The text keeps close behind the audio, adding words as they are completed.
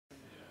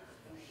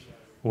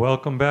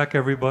Welcome back,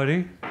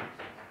 everybody.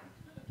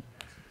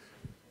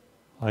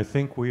 I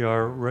think we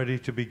are ready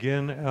to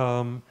begin.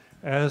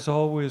 As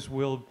always,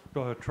 we'll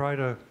try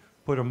to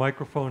put a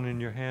microphone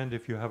in your hand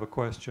if you have a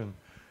question.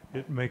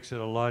 It makes it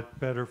a lot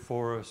better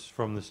for us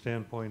from the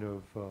standpoint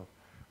of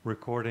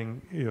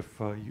recording if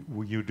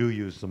you do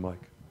use the mic.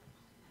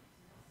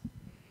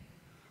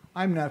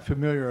 I'm not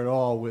familiar at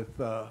all with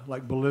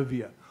like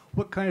Bolivia.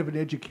 What kind of an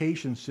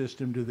education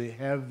system do they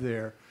have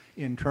there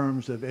in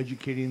terms of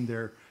educating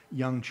their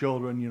young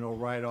children,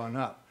 right on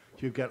up?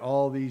 So you've got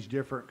all these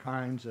different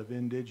kinds of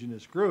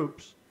indigenous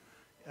groups.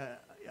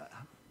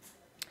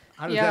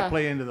 How does that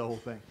play into the whole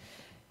thing?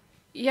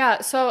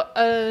 Yeah, so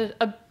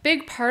a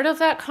big part of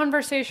that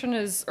conversation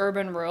is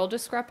urban-rural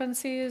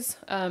discrepancies.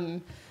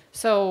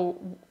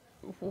 So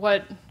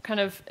what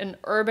kind of an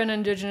urban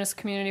indigenous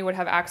community would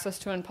have access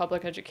to in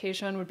public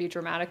education would be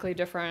dramatically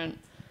different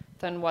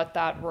than what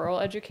that rural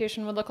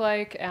education would look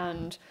like.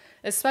 And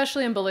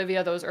especially in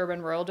Bolivia, those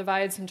urban-rural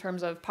divides in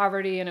terms of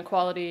poverty,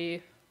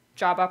 inequality,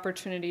 job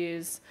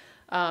opportunities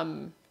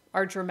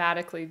are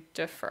dramatically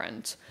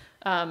different.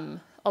 So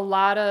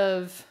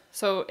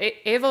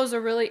Evo's a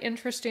really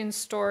interesting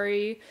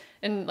story,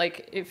 and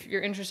like if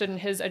you're interested in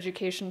his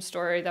education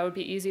story, that would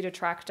be easy to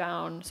track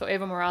down. So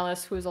Evo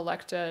Morales, who was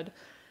elected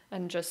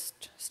and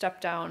just stepped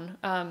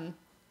down.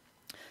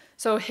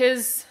 So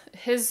his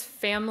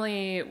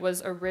family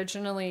was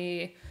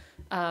originally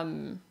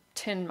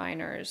tin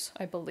miners,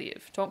 I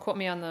believe. Don't quote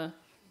me on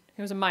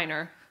he was a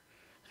miner.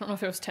 I don't know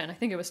if it was tin. I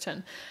think it was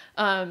tin.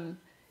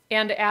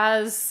 And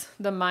as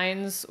the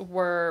mines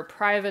were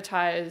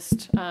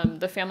privatized,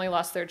 the family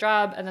lost their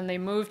job, and then they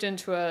moved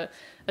into a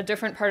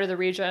different part of the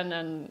region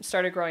and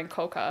started growing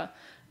coca.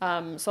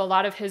 So a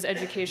lot of his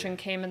education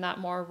came in that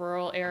more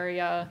rural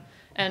area.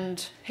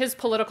 And his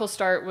political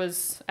start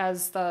was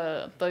as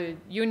the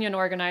union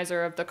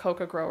organizer of the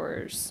coca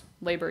growers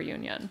labor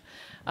union.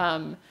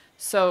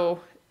 So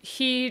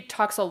he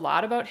talks a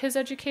lot about his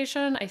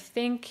education. I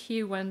think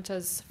he went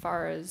as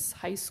far as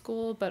high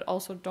school, but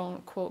also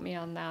don't quote me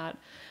on that.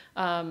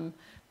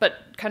 But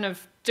kind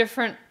of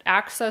different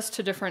access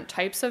to different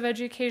types of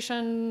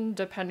education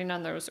depending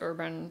on those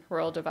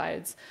urban-rural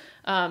divides.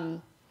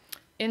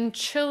 In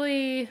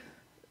Chile,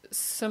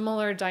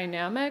 similar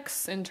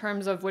dynamics in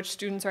terms of which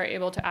students are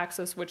able to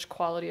access which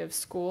quality of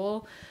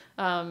school,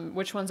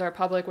 which ones are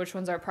public, which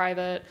ones are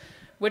private,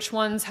 which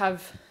ones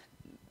have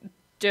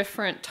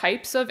different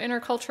types of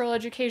intercultural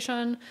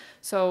education.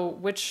 So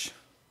which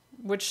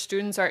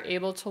students are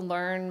able to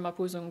learn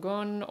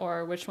Mapuzungun,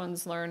 or which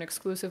ones learn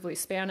exclusively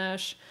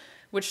Spanish,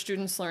 which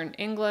students learn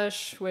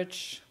English,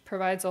 which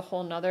provides a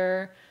whole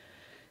nother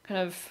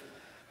kind of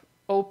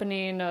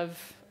opening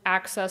of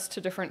access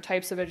to different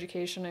types of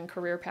education and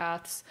career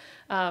paths.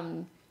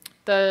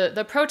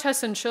 The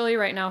protests in Chile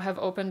right now have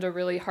opened a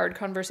really hard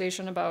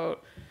conversation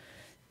about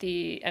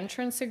the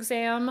entrance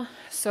exam.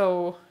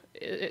 So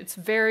it's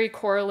very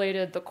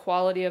correlated, the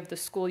quality of the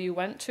school you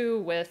went to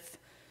with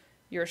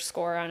your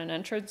score on an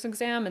entrance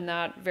exam, and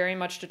that very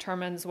much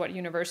determines what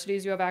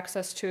universities you have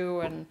access to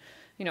and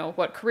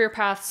what career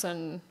paths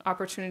and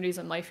opportunities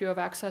in life you have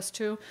access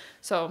to.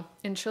 So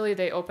in Chile,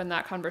 they opened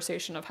that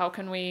conversation of how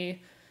can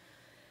we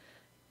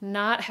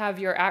not have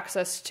your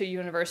access to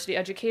university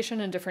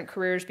education and different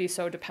careers be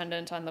so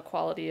dependent on the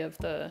quality of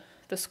the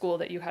school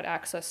that you had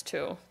access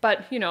to.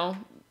 But,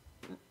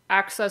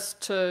 access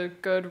to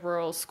good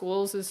rural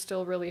schools is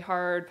still really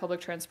hard.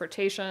 Public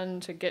transportation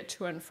to get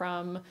to and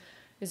from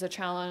is a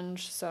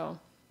challenge. So,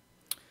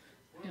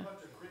 what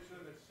about the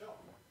curriculum itself?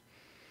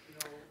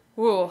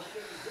 Ooh.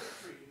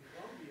 History in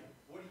Colombia,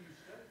 what do you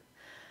study?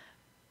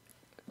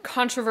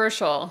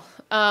 Controversial.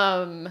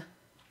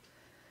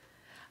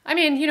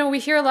 We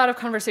hear a lot of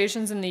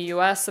conversations in the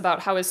U.S. about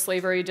how is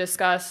slavery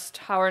discussed,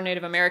 how are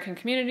Native American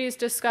communities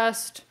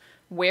discussed,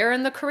 where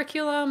in the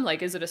curriculum,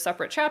 like is it a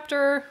separate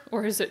chapter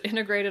or is it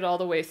integrated all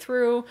the way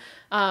through?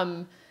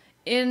 At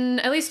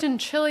least in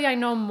Chile, I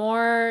know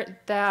more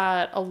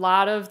that a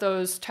lot of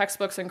those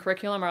textbooks and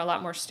curriculum are a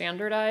lot more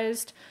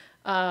standardized.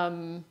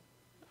 I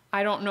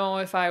don't know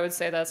if I would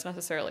say that's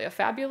necessarily a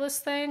fabulous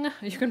thing.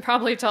 You can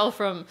probably tell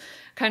from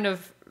kind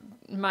of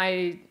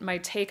my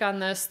take on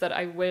this that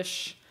I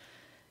wish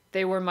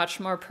they were much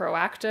more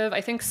proactive.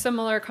 I think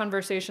similar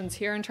conversations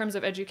here in terms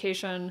of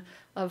education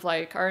of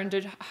like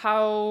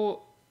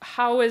how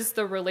is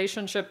the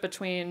relationship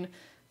between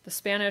the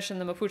Spanish and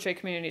the Mapuche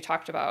community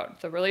talked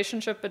about, the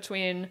relationship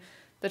between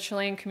the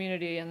Chilean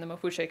community and the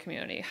Mapuche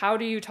community. How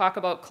do you talk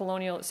about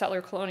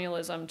settler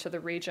colonialism to the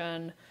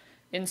region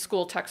in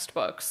school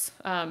textbooks?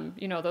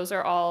 Those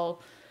are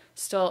all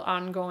still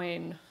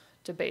ongoing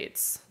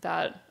debates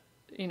that,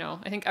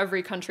 I think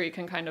every country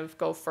can kind of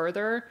go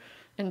further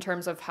in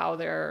terms of how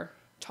they're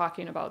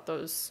talking about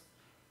those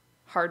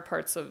hard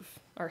parts of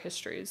our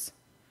histories.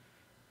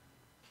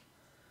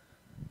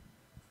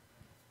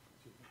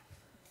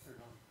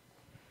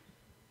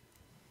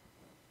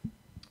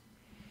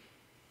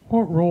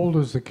 What role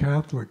does the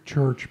Catholic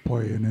Church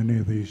play in any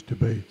of these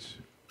debates?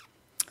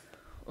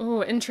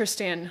 Oh,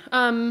 interesting.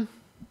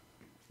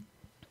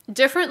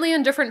 Differently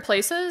in different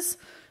places.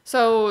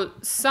 So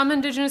some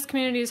indigenous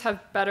communities have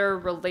better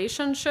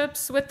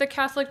relationships with the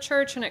Catholic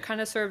Church, and it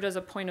kind of served as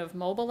a point of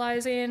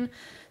mobilizing.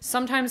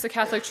 Sometimes the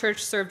Catholic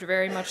Church served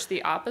very much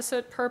the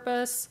opposite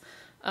purpose,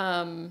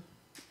 in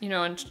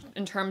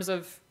terms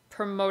of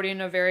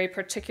promoting a very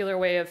particular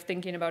way of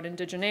thinking about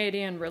indigeneity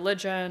and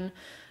religion.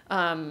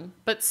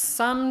 But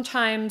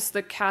sometimes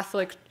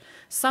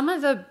some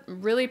of the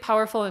really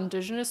powerful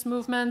indigenous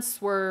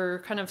movements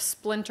were kind of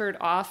splintered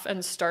off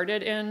and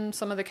started in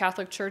some of the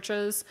Catholic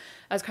churches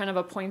as kind of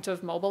a point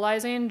of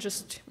mobilizing.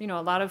 Just, a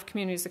lot of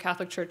communities, the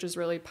Catholic Church is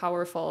really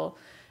powerful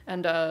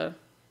and a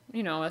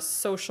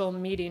social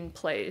meeting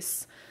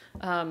place,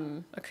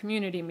 a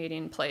community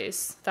meeting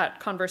place. That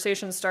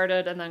conversation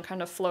started and then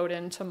kind of flowed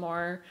into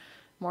more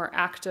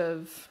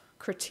active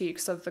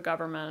critiques of the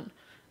government.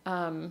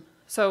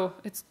 So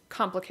it's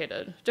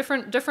complicated,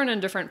 different in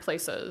different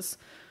places.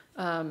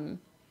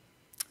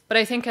 But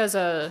I think as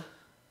a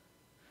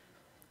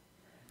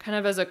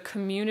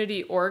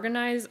community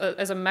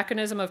as a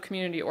mechanism of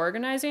community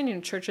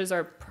organizing, churches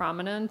are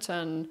prominent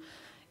and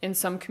in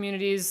some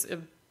communities a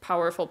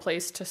powerful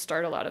place to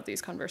start a lot of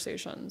these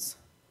conversations.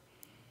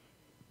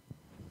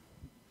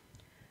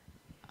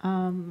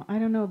 I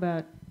don't know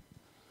about,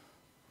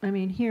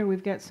 here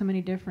we've got so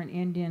many different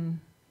Indian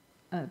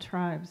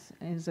tribes.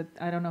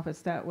 I don't know if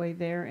it's that way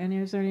there. And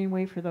is there any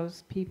way for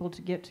those people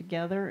to get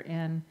together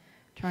and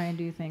try and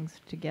do things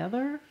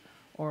together?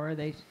 Or are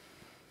they,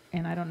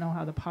 and I don't know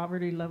how the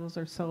poverty levels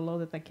are so low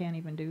that they can't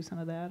even do some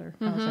of that, or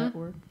how does that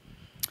work?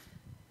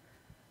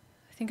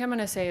 I think I'm going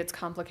to say it's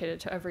complicated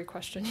to every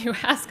question you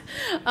ask.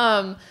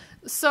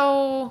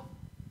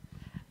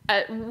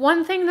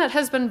 One thing that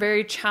has been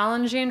very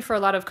challenging for a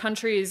lot of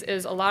countries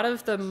is a lot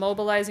of the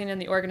mobilizing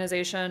and the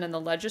organization and the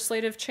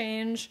legislative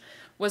change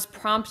was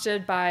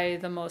prompted by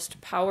the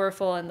most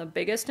powerful and the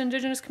biggest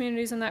indigenous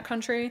communities in that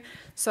country.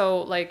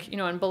 So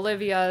in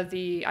Bolivia,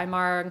 the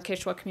Aymara and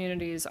Quechua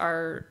communities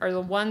are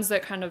the ones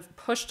that kind of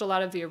pushed a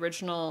lot of the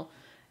original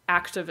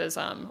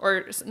activism,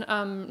 or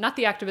not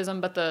the activism,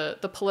 but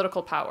the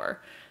political power.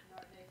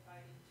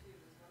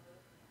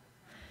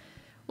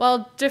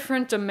 Well,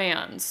 different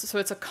demands. So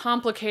it's a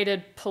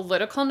complicated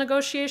political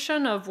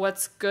negotiation of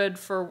what's good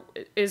for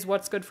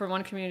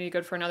one community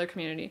good for another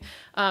community.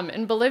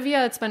 In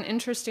Bolivia, it's been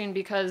interesting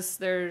because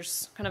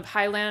there's kind of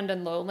highland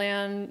and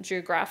lowland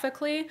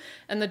geographically,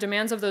 and the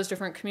demands of those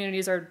different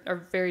communities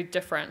are very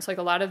different. So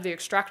a lot of the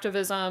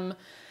extractivism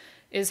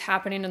is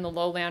happening in the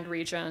lowland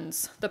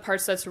regions, the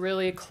parts that's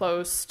really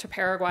close to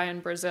Paraguay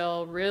and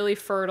Brazil, really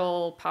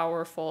fertile,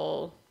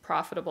 powerful,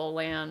 profitable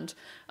land.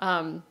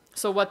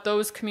 So what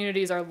those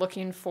communities are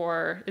looking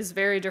for is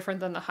very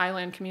different than the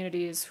highland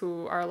communities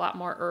who are a lot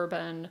more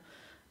urban.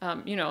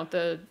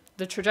 The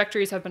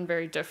trajectories have been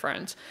very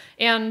different.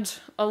 And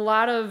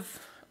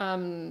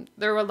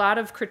there were a lot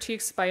of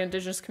critiques by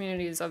indigenous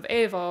communities of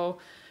Evo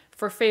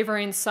for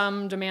favoring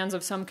some demands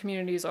of some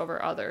communities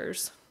over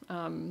others,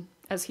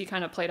 as he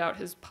kind of played out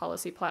his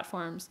policy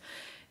platforms.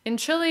 In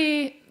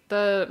Chile,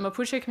 the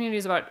Mapuche community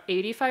is about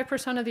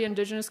 85% of the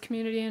indigenous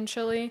community in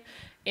Chile.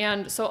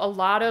 And so a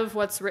lot of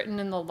what's written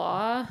in the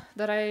law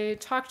that I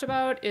talked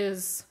about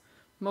is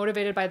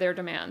motivated by their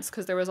demands,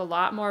 because there was a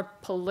lot more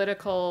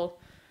political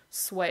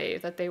sway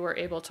that they were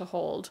able to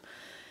hold.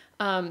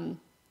 I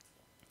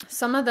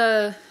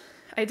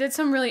did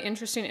some really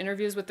interesting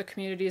interviews with the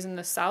communities in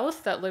the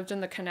south that lived in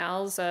the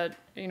canals at,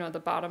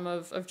 the bottom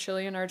of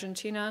Chile and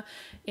Argentina,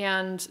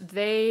 and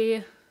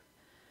they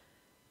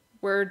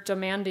were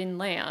demanding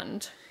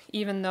land,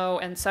 even though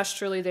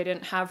ancestrally they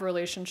didn't have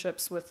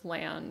relationships with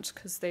land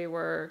because they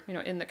were,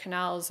 in the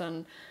canals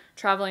and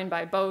traveling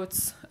by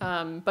boats.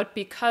 But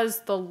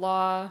because the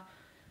law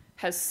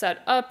has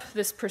set up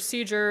this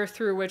procedure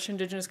through which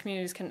indigenous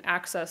communities can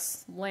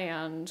access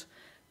land,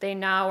 they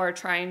now are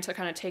trying to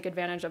kind of take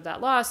advantage of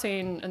that law,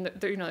 saying, and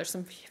there's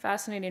some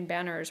fascinating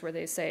banners where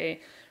they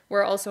say,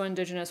 we're also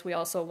indigenous, we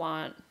also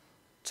want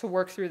to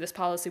work through this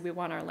policy, we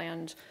want our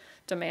land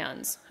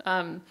demands.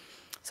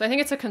 So I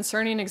think it's a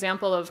concerning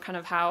example of kind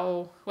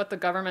of what the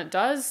government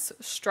does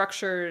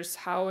structures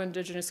how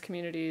indigenous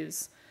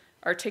communities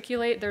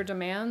articulate their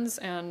demands,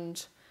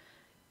 and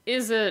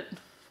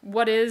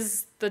what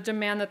is the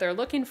demand that they're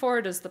looking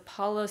for? Does the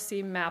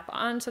policy map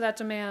onto that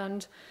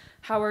demand?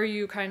 How are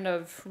you kind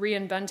of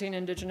reinventing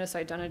indigenous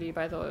identity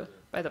by the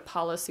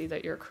policy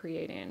that you're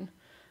creating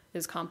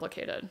is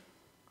complicated.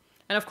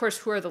 And of course,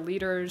 who are the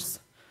leaders?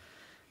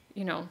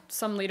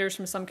 Some leaders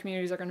from some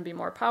communities are going to be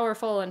more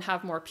powerful and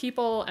have more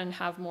people and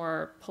have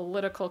more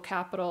political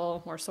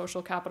capital, more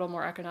social capital,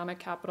 more economic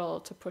capital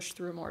to push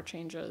through more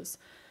changes.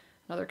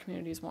 And other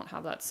communities won't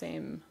have that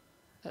same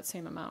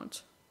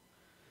amount.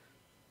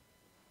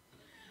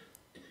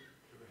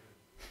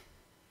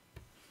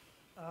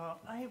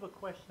 I have a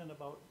question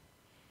about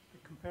the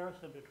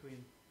comparison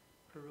between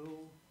Peru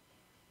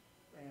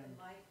and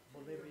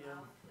Bolivia.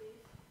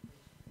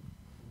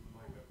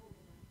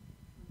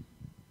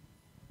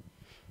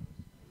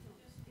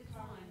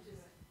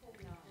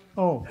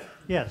 Oh,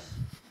 yes.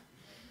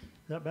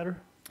 Is that better?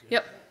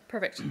 Yep,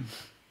 perfect.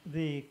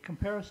 The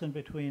comparison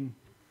between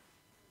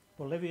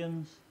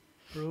Bolivians,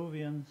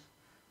 Peruvians,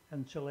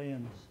 and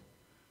Chileans.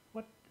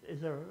 Is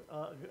there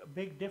a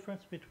big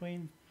difference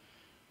between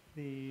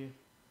the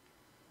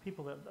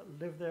people that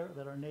live there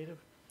that are native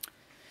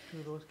to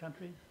those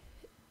countries?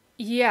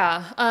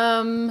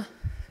 Yeah.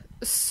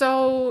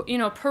 So,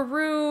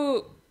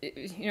 Peru,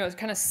 is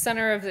kind of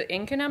center of the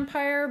Incan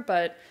Empire,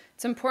 but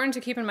it's important to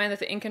keep in mind that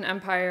the Incan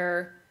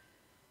Empire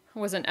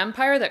was an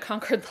empire that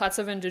conquered lots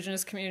of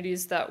indigenous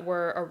communities that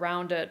were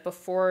around it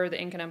before the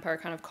Incan Empire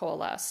kind of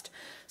coalesced.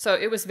 So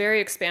it was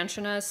very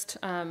expansionist.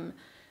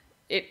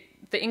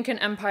 The Incan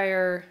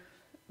Empire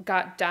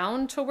got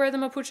down to where the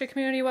Mapuche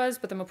community was,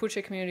 but the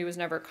Mapuche community was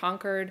never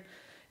conquered.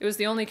 It was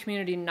the only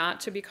community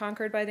not to be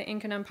conquered by the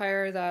Incan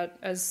Empire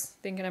as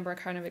the Incan Empire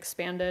kind of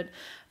expanded.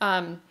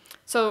 I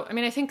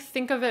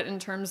think of it in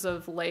terms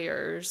of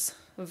layers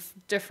of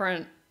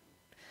different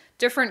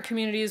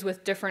communities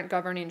with different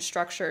governing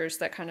structures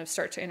that kind of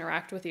start to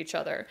interact with each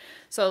other.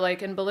 So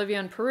like in Bolivia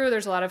and Peru,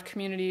 there's a lot of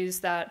communities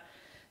that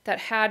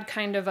had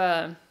kind of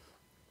a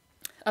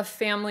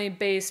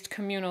family-based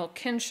communal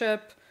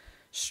kinship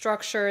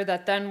structure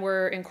that then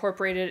were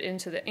incorporated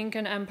into the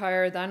Incan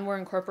Empire, then were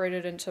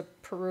incorporated into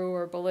Peru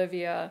or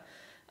Bolivia,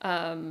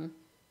 and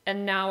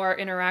now are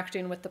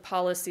interacting with the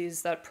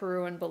policies that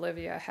Peru and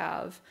Bolivia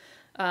have.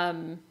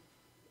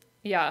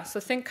 So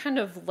think kind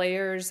of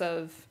layers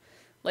of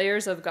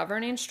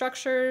governing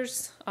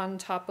structures on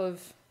top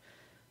of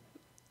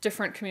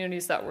different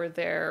communities that were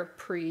there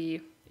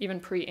even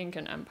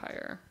pre-Incan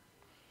Empire.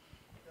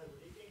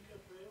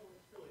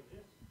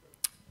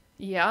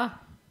 Yeah.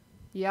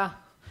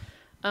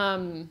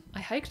 I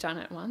hiked on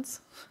it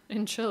once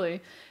in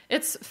Chile.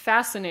 It's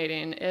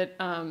fascinating. It,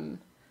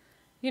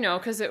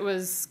 because it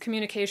was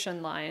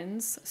communication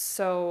lines.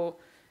 So,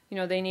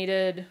 they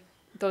needed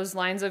those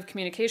lines of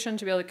communication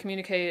to be able to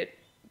communicate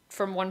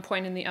from one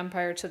point in the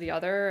empire to the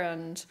other.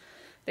 And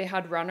they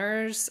had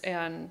runners.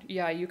 And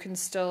you can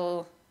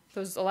still,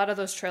 a lot of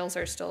those trails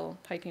are still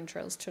hiking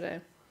trails today.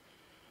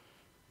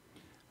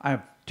 I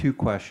have two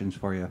questions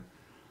for you.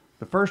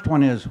 The first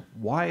one is,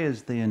 why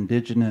is the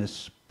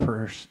indigenous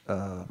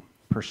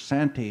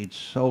percentage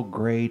so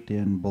great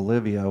in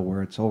Bolivia,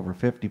 where it's over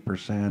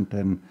 50%,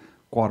 and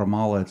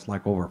Guatemala it's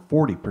like over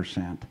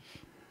 40%?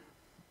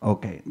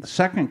 Okay, the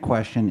second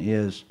question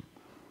is,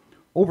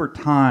 over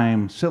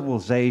time,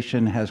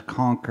 civilization has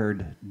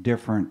conquered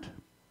different,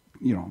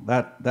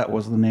 that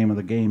was the name of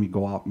the game. You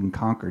go out and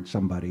conquered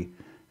somebody,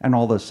 and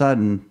all of a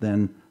sudden,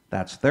 then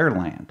that's their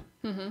land.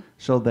 Mm-hmm.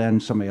 So then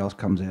somebody else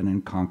comes in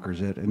and conquers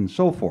it, and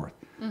so forth.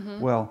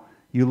 Mm-hmm. Well,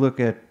 you look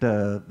at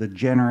the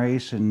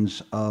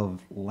generations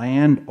of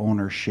land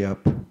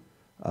ownership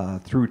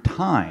through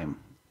time,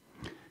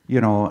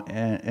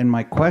 and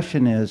my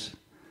question is,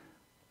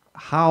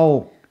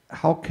 how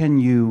can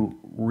you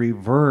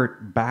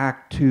revert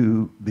back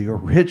to the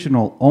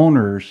original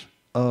owners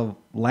of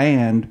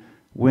land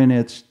when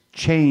it's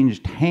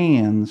changed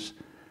hands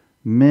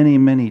many,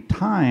 many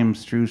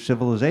times through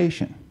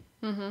civilization?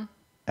 Mm-hmm.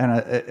 And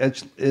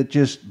it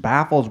just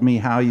baffles me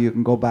how you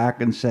can go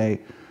back and say,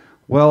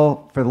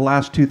 well, for the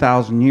last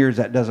 2,000 years,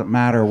 that doesn't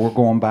matter. We're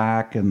going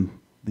back, and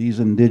these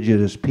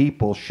indigenous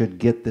people should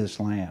get this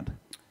land.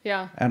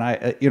 Yeah. And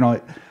I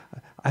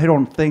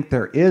don't think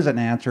there is an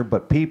answer,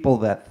 but people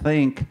that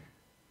think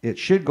it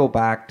should go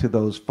back to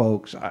those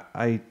folks,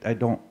 I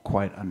don't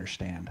quite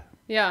understand.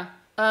 Yeah.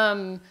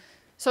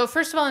 So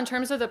first of all, in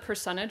terms of the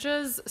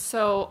percentages,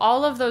 so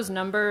all of those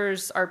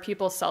numbers are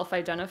people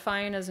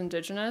self-identifying as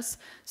indigenous.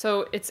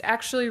 So it's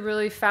actually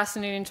really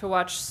fascinating to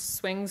watch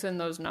swings in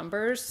those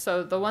numbers.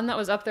 So the one that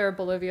was up there,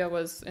 Bolivia,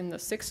 was in the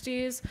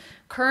 60s.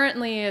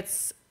 Currently,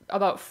 it's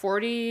about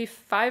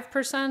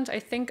 45%, I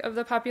think, of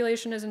the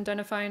population is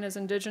identifying as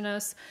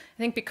indigenous. I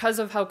think because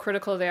of how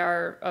critical they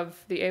are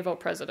of the Evo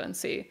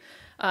presidency.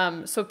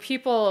 So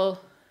people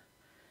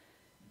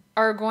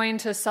are going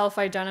to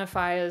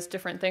self-identify as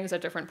different things at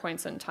different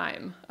points in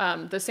time.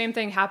 The same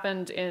thing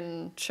happened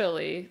in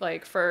Chile.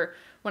 Like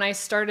when I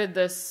started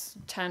this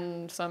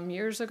 10 some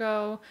years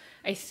ago,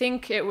 I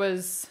think it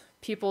was,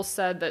 people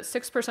said that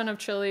 6% of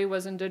Chile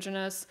was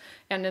indigenous,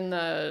 and in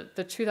the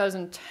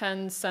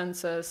 2010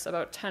 census,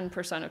 about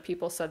 10% of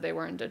people said they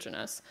were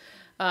indigenous.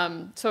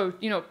 So,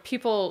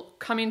 people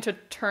coming to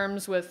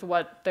terms with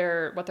what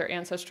their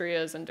ancestry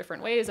is in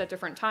different ways at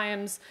different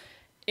times,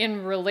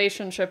 in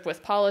relationship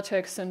with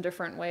politics in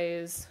different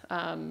ways.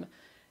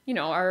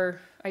 Our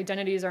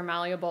identities are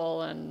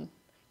malleable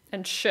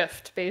and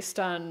shift based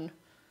on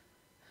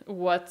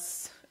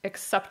what's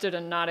accepted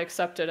and not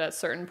accepted at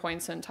certain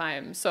points in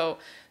time. So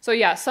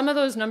yeah, some of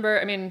those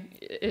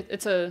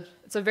it's a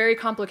very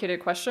complicated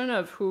question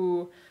of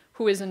who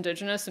is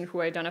indigenous and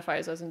who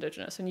identifies as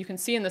indigenous. And you can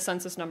see in the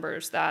census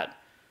numbers that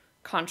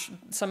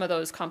some of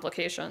those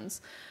complications.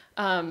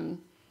 Remind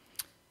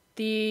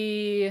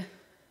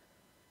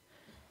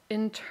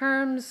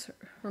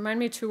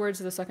me 2 words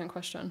of the second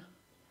question.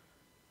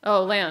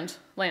 Oh, land.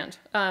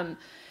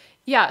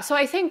 So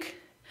I think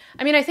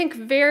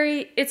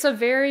it's a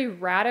very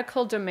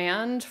radical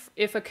demand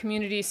if a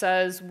community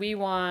says we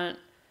want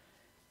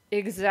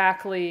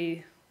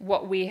exactly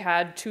what we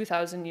had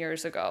 2,000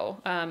 years ago.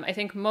 I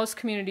think most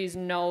communities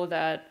know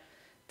that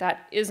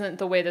that isn't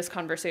the way this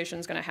conversation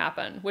is going to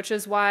happen, which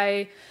is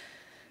why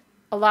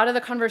a lot of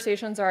the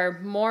conversations are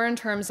more in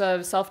terms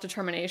of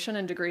self-determination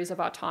and degrees of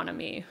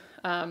autonomy.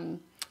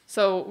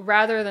 So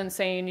rather than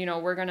saying, you know,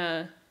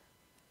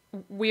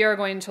 we are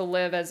going to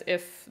live as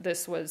if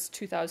this was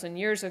 2,000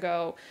 years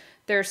ago,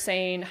 they're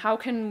saying, how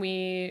can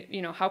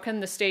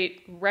the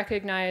state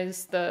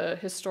recognize the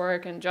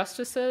historic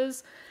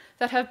injustices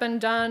that have been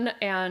done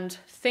and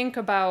think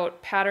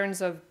about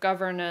patterns of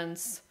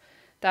governance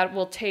that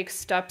will take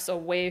steps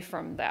away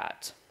from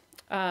that.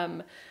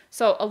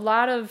 So a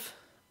lot of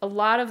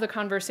the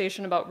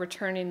conversation about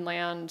returning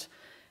land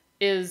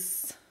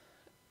is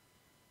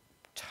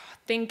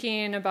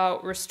thinking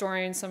about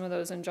restoring some of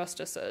those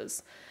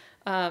injustices.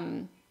 But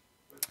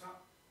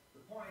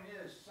the point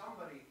is,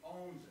 somebody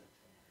owns it.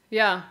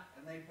 Yeah.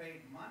 And they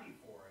paid money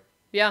for it.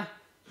 Yeah.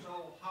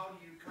 So how do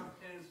you come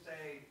in and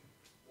say,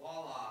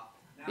 voila?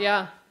 Now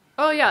Yeah.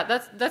 Oh yeah,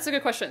 that's a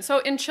good question. So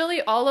in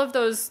Chile, all of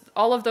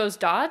those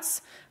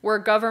dots were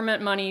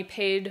government money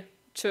paid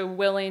to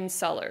willing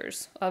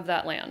sellers of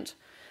that land.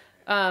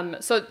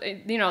 So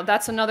you know,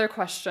 that's another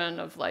question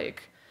of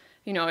like,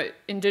 you know,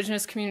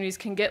 indigenous communities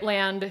can get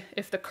land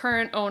if the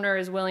current owner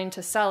is willing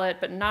to sell it,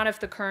 but not if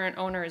the current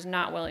owner is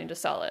not willing to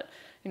sell it.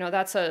 You know,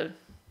 that's a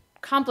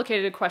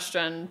complicated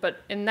question, but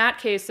in that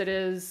case, it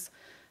is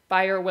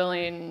buyer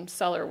willing,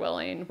 seller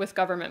willing with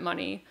government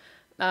money.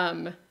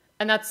 And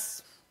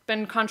that's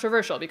been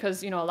controversial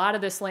because, you know, a lot of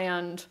this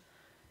land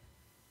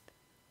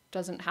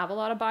doesn't have a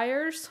lot of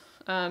buyers.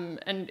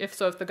 And if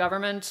the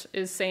government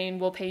is saying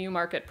we'll pay you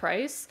market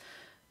price,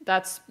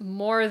 that's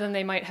more than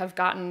they might have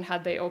gotten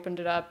had they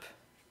opened it up,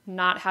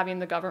 not having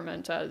the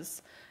government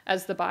as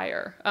the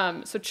buyer.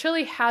 So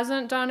Chile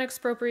hasn't done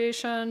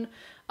expropriation.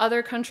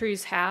 Other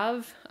countries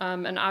have.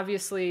 And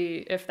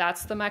obviously, if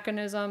that's the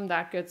mechanism,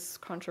 that gets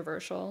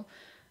controversial.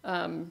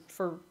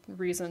 For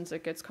reasons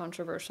it gets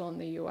controversial in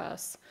the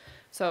U.S.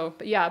 So,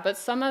 but yeah, but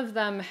some of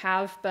them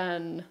have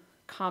been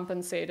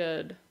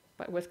compensated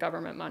with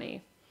government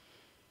money.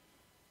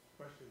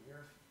 Question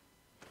here.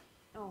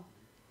 Oh,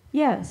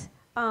 yes.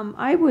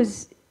 I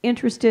was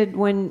interested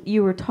when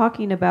you were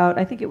talking about,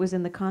 I think it was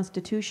in the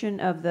Constitution,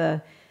 of the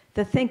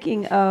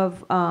thinking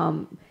of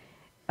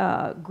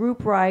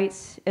group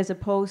rights as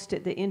opposed to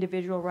the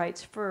individual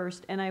rights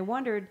first. And I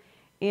wondered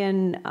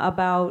talking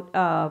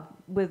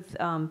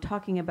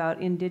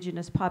about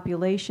indigenous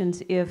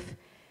populations, if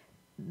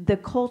the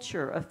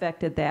culture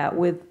affected that,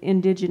 with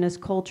indigenous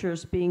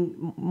cultures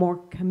being more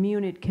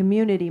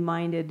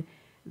community-minded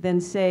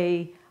than,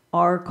 say,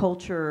 our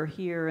culture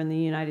here in the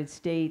United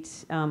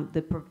States,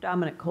 the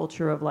predominant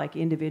culture of like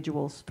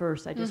individuals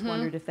first. I just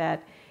wondered if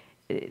that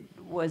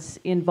was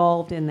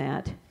involved in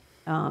that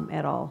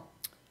at all.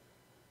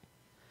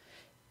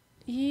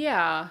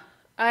 Yeah,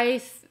 I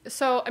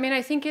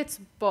think it's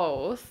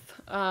both.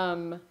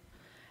 I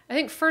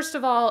think first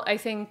of all, I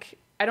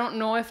don't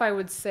know if I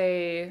would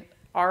say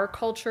our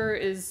culture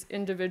is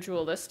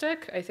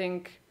individualistic. I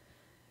think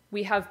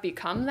we have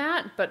become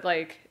that, but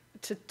like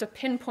to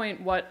pinpoint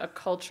what a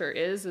culture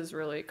is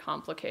really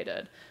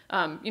complicated.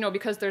 You know,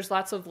 because there's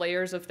lots of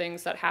layers of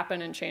things that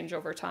happen and change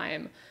over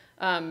time.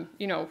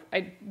 You know,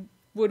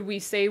 would we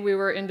say we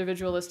were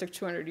individualistic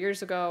 200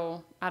 years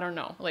ago? I don't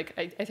know. Like,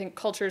 I think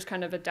cultures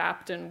kind of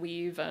adapt and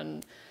weave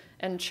and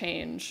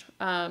change.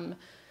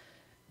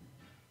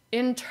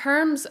 In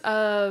terms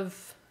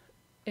of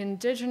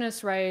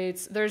indigenous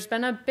rights, there's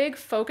been a big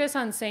focus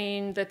on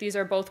saying that these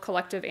are both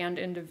collective and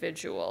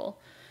individual.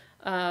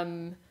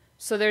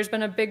 So there's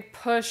been a big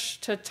push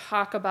to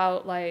talk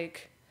about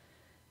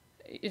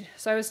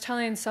so I was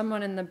telling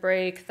someone in the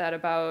break that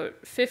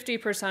about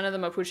 50% of the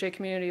Mapuche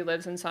community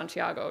lives in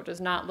Santiago,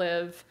 does not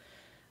live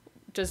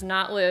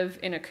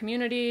in a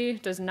community,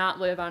 does not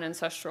live on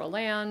ancestral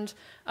land.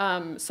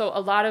 So a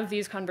lot of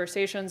these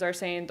conversations are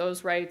saying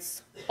those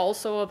rights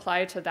also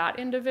apply to that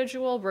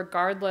individual,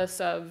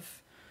 regardless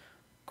of,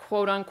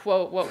 quote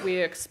unquote, what we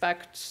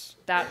expect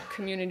that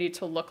community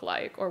to look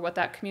like or what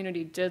that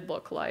community did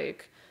look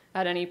like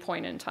at any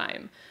point in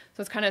time.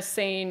 So it's kind of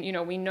saying, you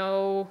know, we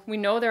know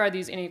there are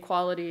these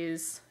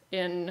inequalities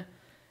in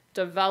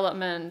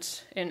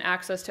development, in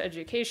access to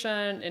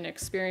education, in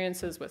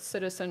experiences with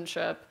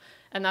citizenship,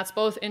 and that's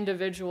both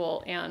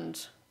individual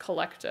and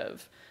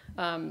collective.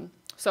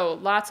 So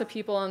lots of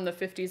people in the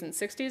 50s and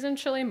 60s in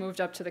Chile moved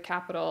up to the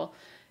capital,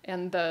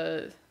 and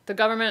the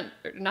government,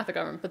 not the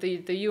government, but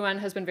the UN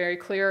has been very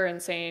clear in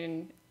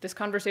saying this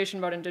conversation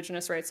about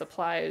indigenous rights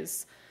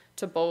applies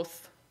to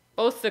both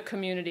the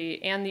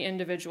community and the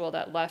individual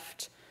that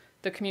left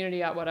the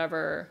community at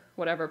whatever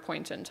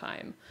point in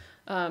time.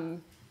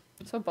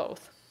 So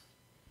both.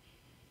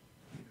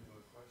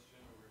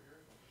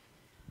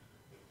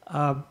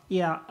 The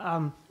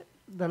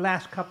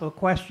last couple of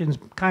questions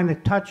kind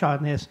of touch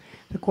on this.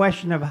 The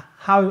question of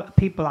how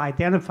people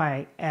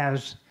identify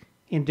as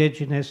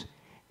indigenous.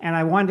 And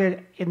I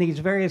wondered, in these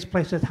various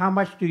places, how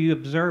much do you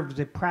observe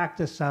the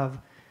practice of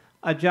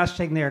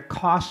adjusting their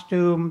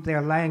costume,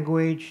 their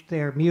language,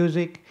 their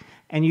music,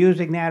 and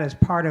using that as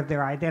part of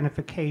their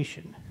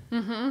identification.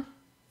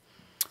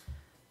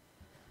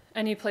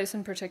 Any place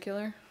in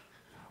particular?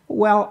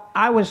 Well,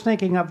 I was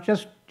thinking of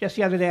just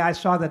the other day. I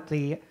saw that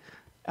the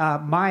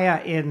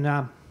Maya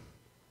in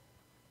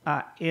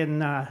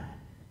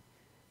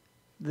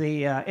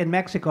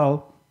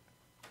Mexico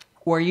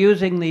were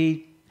using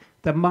the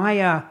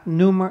Maya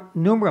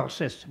numeral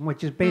system,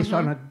 which is based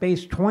on a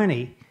base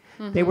 20.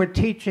 They were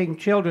teaching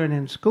children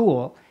in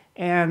school,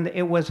 and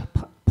it was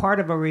part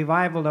of a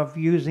revival of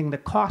using the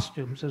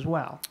costumes as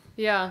well.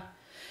 Yeah.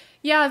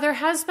 Yeah, there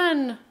has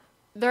been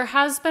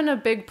a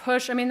big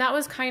push. I mean, that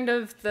was kind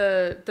of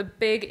the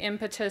big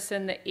impetus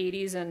in the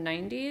 80s and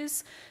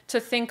 90s to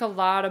think a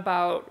lot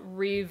about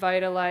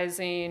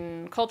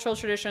revitalizing cultural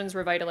traditions,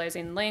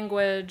 revitalizing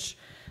language,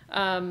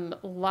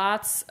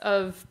 lots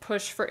of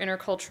push for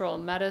intercultural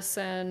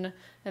medicine,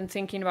 and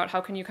thinking about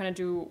how can you kind of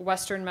do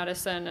Western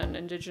medicine and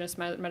indigenous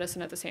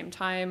medicine at the same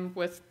time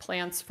with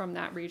plants from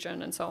that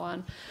region and so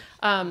on.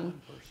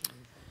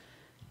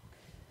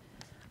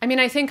 I mean,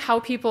 I think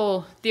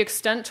the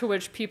extent to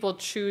which people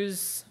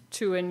choose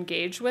to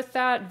engage with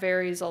that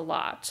varies a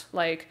lot.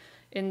 Go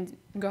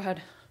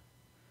ahead.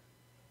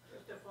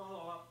 Just to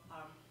follow up,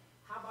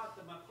 how about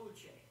the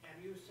Mapuche?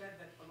 And you said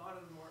that a lot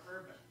of them were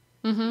urban.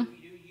 Do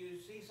you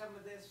see some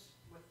of this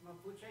with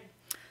Mapuche?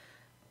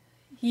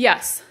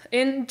 Yes,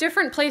 in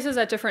different places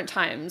at different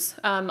times.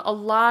 At a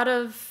lot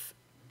of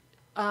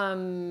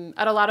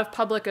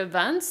public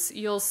events,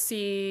 you'll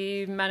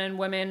see men and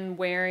women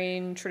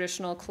wearing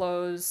traditional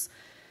clothes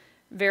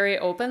very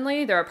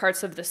openly. There are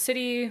parts of the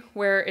city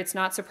where it's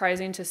not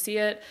surprising to see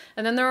it.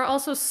 And then there are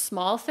also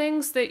small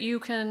things that you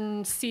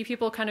can see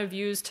people kind of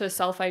use to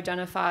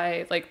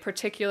self-identify, like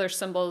particular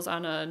symbols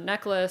on a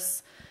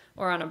necklace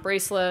or on a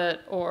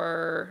bracelet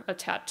or a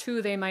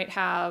tattoo they might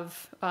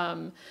have.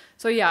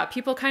 So yeah,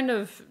 people kind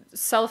of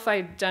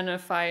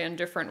self-identify in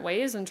different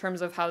ways in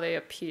terms of how they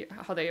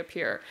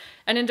appear,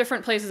 and in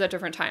different places at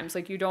different times.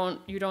 Like you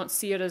don't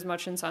see it as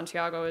much in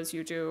Santiago as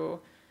you do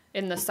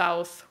in the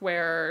South,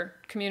 where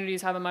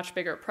communities have a much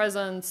bigger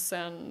presence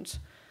and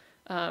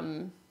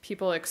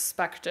people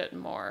expect it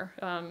more.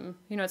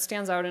 It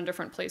stands out in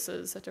different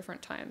places at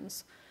different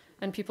times,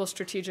 and people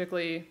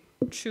strategically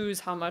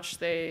choose how much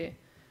they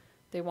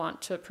want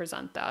to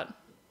present that.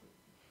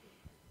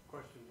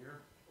 Question here.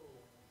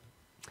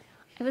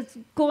 I was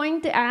going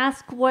to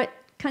ask what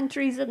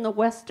countries in the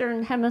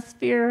Western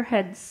Hemisphere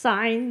had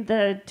signed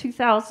the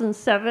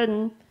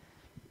 2007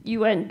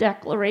 UN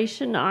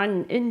Declaration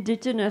on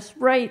Indigenous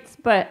Rights,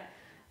 but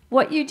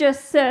what you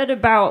just said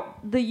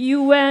about the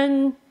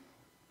UN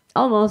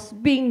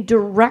almost being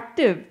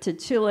directive to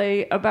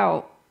Chile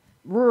about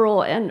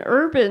rural and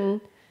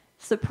urban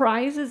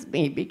surprises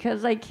me,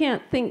 because I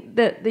can't think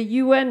that the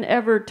UN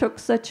ever took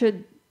such a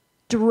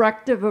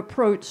directive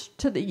approach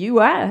to the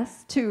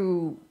US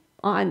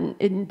on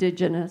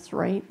Indigenous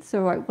rights.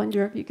 So I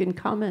wonder if you can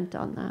comment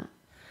on that.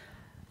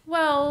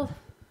 Well,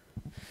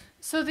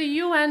 so the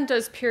UN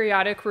does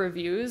periodic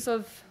reviews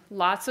of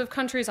lots of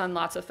countries on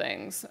lots of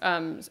things,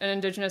 and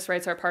Indigenous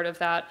rights are part of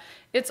that.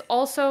 It's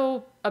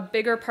also a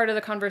bigger part of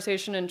the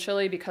conversation in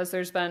Chile because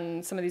there's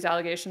been some of these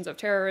allegations of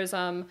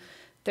terrorism.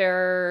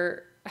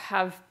 There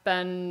have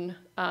been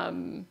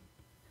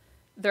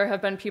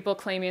people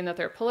claiming that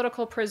they're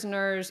political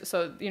prisoners.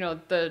 So,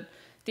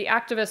 the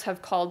activists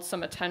have called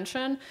some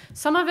attention.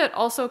 Some of it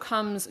also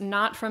comes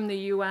not from the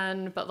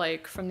UN,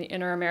 but from the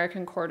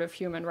Inter-American Court of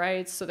Human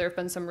Rights. So there have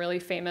been some really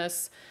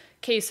famous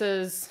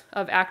cases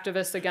of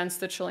activists against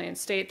the Chilean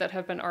state that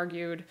have been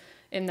argued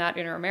in that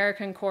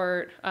Inter-American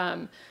Court.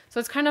 So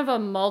it's kind of a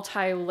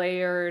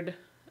multi-layered.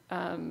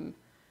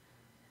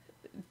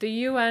 The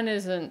UN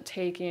isn't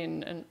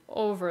taking an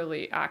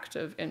overly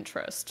active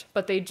interest,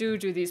 but they do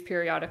these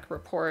periodic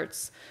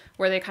reports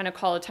where they kind of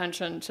call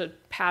attention to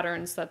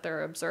patterns that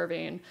they're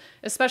observing,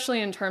 especially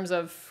in terms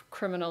of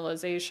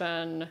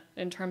criminalization,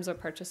 in terms of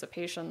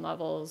participation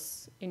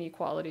levels,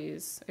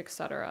 inequalities,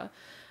 etc.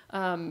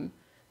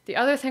 The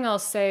other thing I'll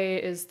say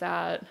is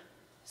that,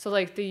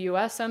 the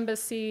US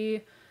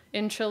Embassy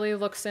in Chile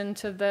looks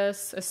into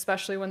this,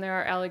 especially when there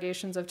are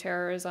allegations of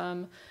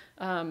terrorism.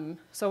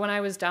 So when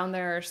I was down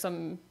there,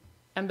 some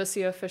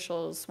embassy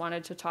officials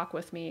wanted to talk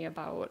with me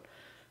about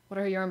what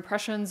are your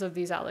impressions of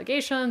these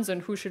allegations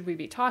and who should we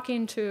be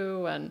talking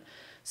to. And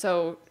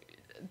so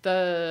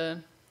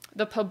the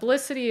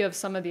publicity of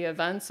some of the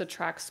events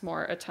attracts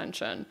more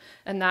attention,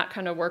 and that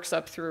kind of works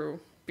up through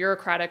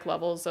bureaucratic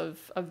levels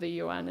of the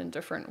UN in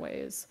different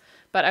ways.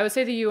 But I would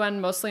say the UN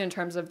mostly in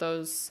terms of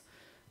the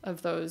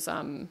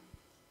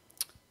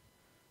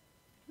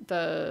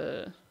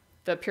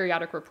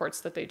periodic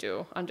reports that they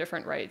do on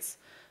different rights.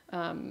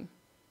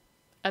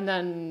 And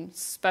then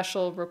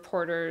special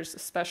reporters,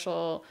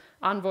 special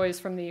envoys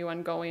from the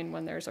UN going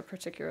when there's a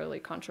particularly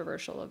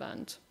controversial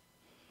event.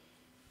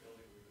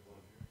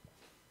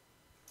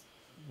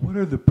 What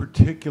are the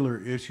particular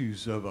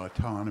issues of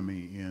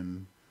autonomy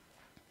in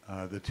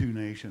the two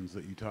nations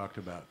that you talked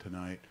about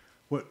tonight?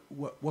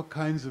 What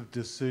kinds of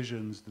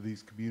decisions do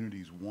these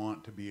communities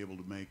want to be able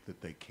to make that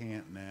they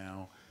can't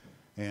now?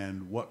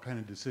 And what kind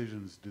of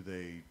decisions do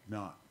they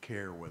not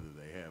care whether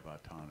they have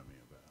autonomy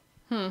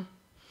about?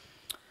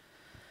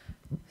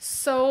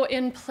 So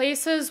in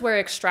places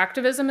where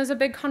extractivism is a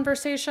big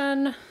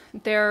conversation,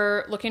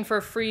 they're looking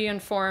for free,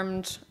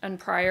 informed, and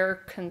prior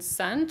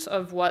consent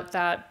of what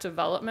that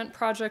development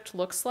project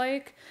looks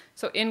like.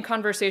 So in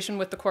conversation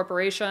with the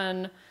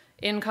corporation,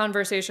 in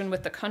conversation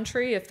with the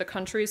country, if the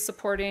country is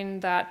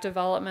supporting that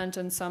development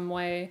in some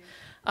way.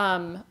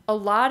 A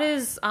lot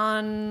is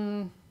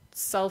on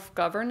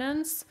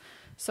self-governance.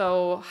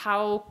 So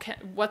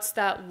what's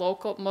that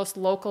most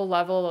local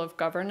level of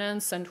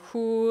governance, and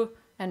who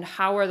and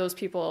how are those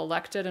people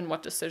elected, and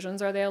what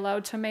decisions are they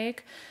allowed to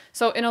make?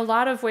 So in a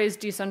lot of ways,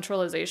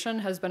 decentralization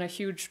has been a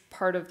huge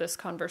part of this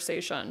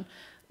conversation.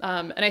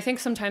 And I think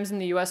sometimes in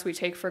the US we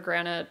take for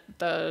granted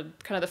the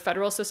kind of the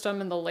federal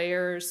system and the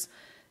layers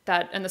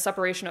and the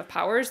separation of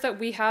powers that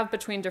we have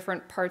between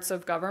different parts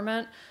of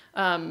government.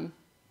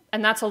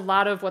 And that's a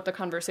lot of what the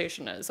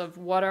conversation is, of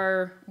what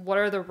are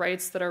the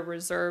rights that are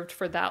reserved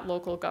for that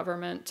local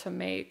government to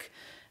make.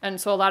 And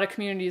so a lot of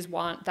communities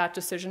want that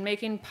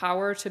decision-making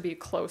power to be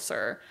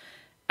closer.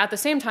 At the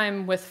same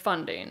time with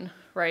funding,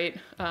 right?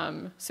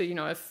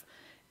 So,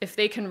 if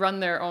they can run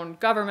their own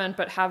government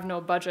but have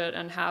no budget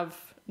and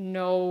have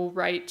no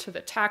right to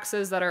the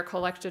taxes that are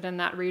collected in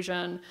that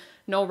region,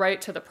 no right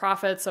to the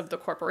profits of the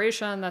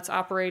corporation that's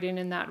operating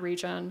in that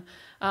region.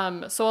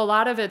 So a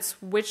lot of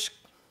it's which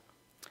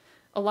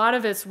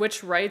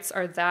rights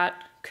are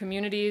that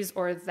communities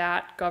or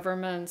that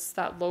governments,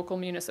 that local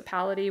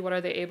municipality, what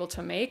are they able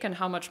to make, and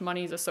how much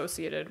money is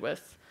associated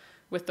with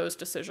those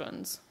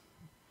decisions.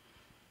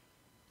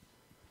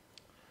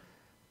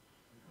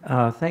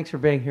 Thanks for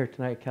being here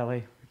tonight,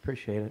 Kelly.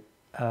 Appreciate it.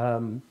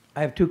 I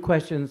have two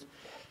questions.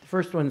 The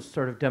first one's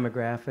sort of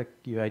demographic.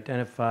 You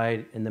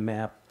identified in the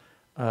map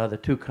the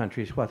two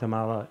countries,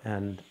 Guatemala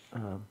and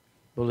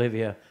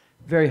Bolivia,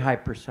 very high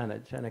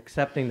percentage, and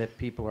accepting that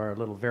people are a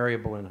little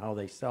variable in how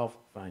they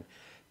self-define.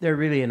 They're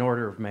really an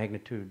order of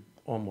magnitude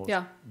almost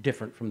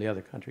different from the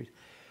other countries.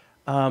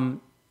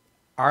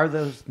 Are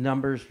those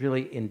numbers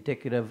really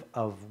indicative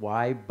of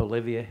why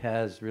Bolivia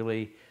has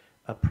really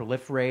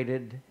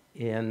proliferated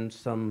in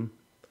some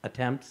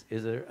attempts?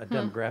 Is there a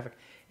demographic?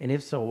 And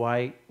if so,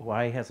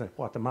 why hasn't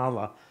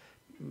Guatemala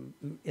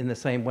in the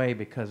same way?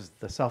 Because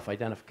the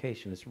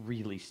self-identification is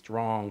really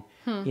strong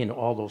in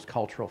all those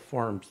cultural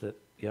forms that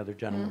the other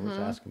gentleman was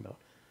asking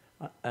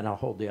about. And I'll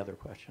hold the other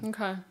question.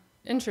 Okay.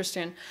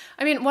 Interesting.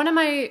 I mean, one of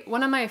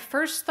my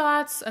first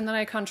thoughts, and then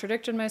I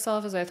contradicted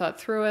myself as I thought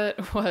through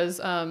it, was,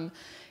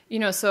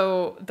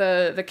 so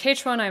the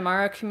Quechua and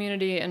Aymara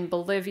community in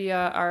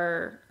Bolivia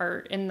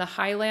are in the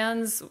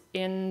highlands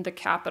in the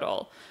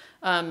capital.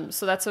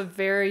 So that's a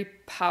very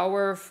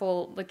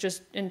powerful, like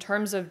just in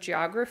terms of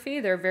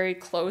geography, they're very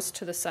close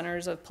to the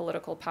centers of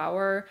political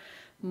power,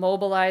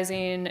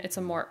 mobilizing. It's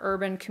a more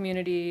urban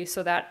community,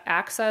 so that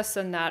access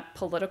and that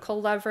political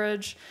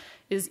leverage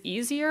is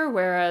easier,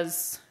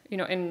 whereas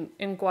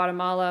in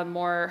Guatemala,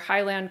 more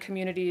highland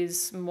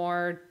communities,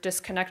 more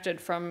disconnected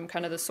from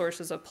kind of the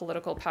sources of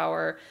political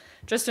power,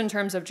 just in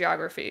terms of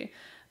geography.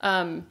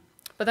 But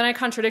then I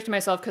contradicted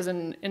myself, because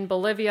in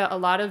Bolivia, a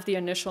lot of the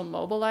initial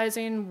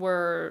mobilizing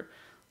were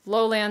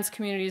lowlands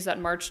communities that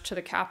marched to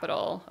the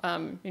capital,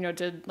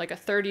 did like a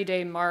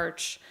 30-day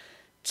march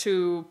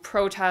to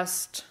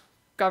protest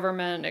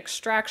government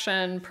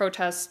extraction,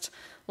 protest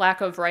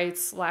lack of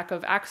rights, lack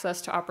of access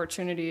to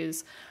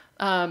opportunities.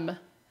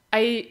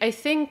 I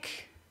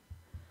think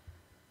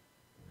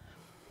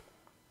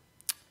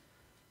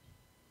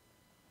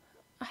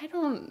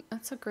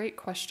that's a great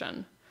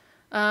question.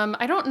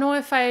 I don't know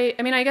if I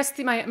guess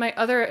my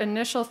other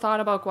initial thought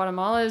about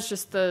Guatemala is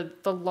just the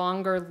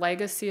longer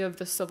legacy of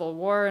the Civil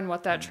War and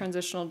what that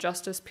transitional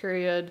justice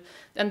period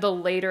and the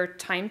later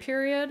time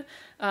period.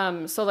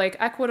 So like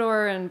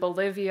Ecuador and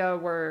Bolivia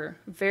were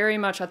very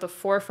much at the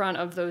forefront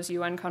of those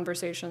UN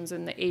conversations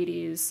in the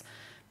 80s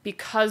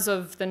because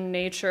of the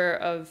nature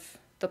of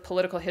the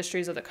political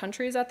histories of the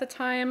countries at the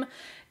time,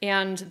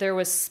 and there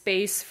was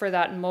space for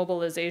that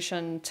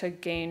mobilization to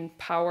gain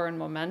power and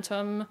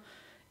momentum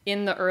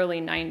in the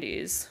early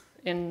 90s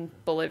in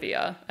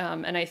Bolivia.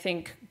 And I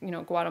think,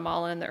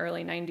 Guatemala in the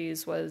early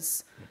 90s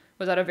was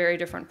at a very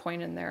different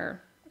point in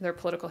their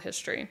political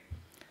history.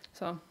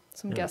 So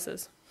some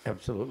guesses.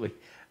 Absolutely.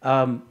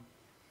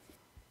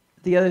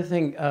 The other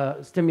thing,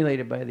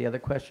 stimulated by the other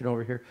question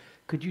over here,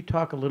 could you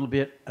talk a little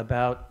bit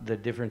about the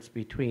difference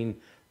between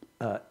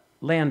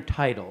land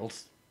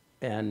titles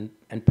and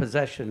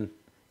possession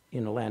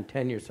in a land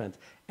tenure sense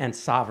and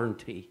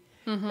sovereignty?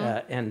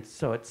 And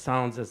so it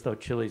sounds as though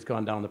Chile's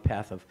gone down the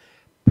path of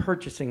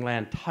purchasing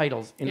land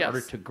titles in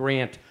order to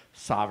grant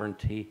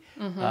sovereignty.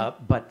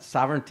 But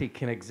sovereignty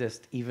can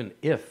exist even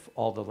if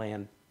all the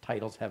land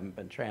titles haven't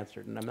been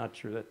transferred. And I'm not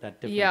sure that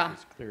difference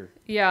is clear.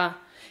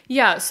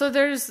 Yeah. So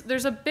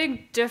there's a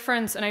big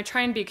difference, and I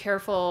try and be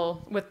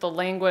careful with the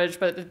language,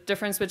 but the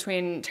difference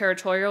between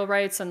territorial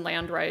rights and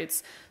land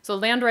rights. So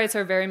land rights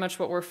are very much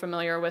what we're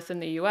familiar with in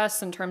the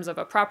US in terms of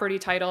a property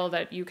title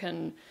that you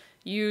can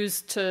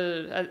use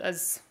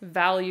as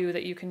value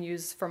that you can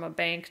use from a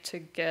bank to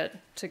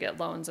get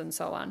loans and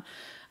so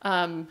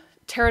on.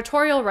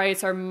 Territorial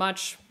rights are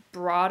much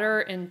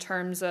broader in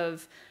terms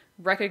of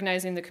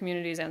recognizing the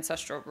community's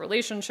ancestral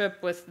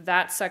relationship with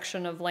that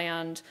section of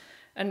land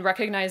and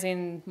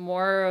recognizing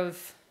more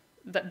of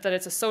that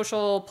it's a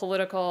social,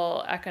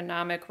 political,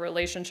 economic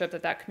relationship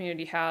that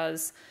community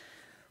has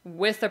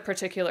with a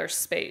particular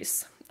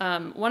space.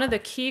 One of the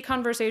key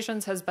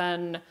conversations has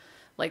been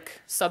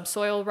like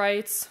subsoil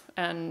rights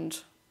and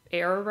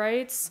air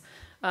rights.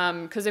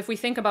 Because if we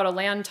think about a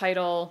land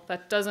title,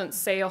 that doesn't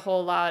say a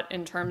whole lot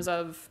in terms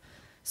of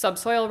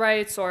subsoil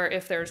rights, or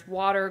if there's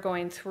water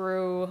going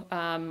through,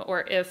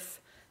 or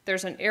if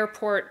there's an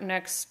airport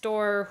next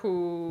door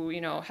who,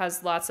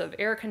 has lots of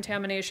air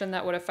contamination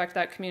that would affect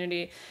that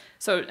community.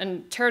 So,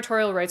 and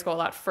territorial rights go a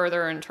lot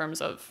further in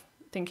terms of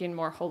thinking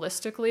more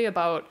holistically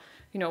about,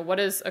 what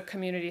is a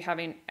community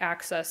having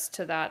access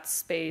to that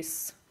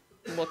space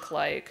look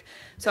like.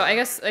 So I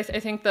guess I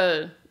think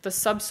the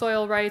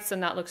subsoil rights,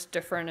 and that looks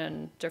different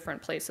in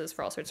different places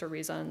for all sorts of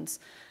reasons.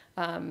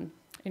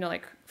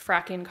 Like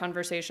fracking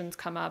conversations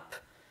come up.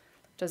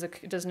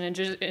 If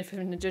an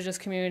indigenous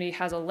community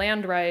has a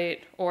land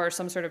right or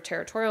some sort of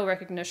territorial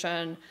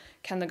recognition,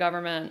 can the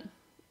government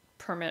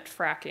permit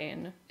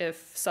fracking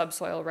if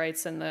subsoil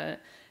rights in the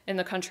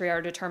country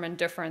are determined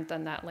different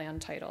than that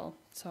land title?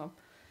 So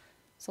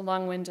it's a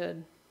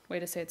long-winded way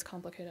to say it's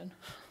complicated.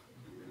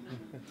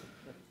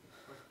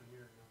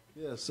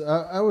 Yes,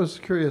 I was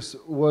curious,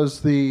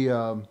 was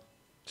the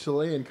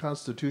Chilean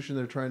constitution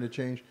they're trying to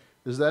change,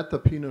 is that the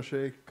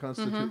Pinochet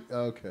constitution? Mm-hmm.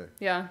 Okay.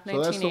 Yeah, 1980.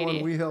 So that's the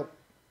one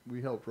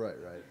we helped write,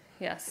 right?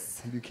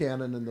 Yes.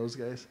 Buchanan and those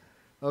guys?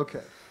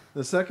 Okay.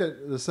 The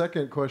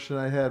second question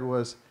I had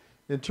was,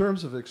 in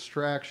terms of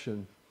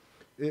extraction,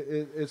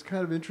 it's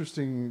kind of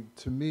interesting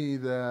to me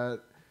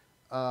that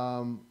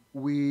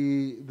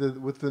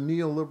with the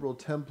neoliberal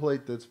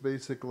template that's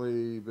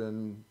basically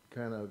been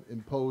kind of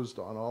imposed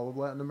on all of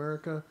Latin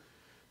America,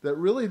 that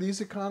really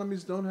these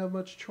economies don't have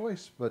much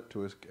choice but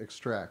to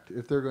extract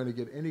if they're going to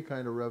get any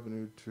kind of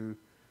revenue to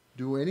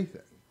do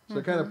anything. So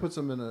it kind of puts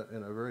them in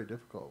a very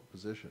difficult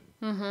position.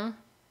 Mm-hmm.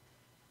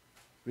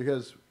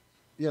 Because,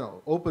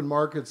 open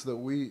markets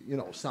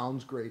that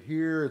sounds great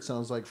here. It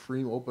sounds like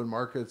free open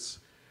markets.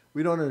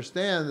 We don't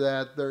understand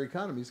that their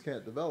economies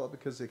can't develop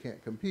because they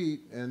can't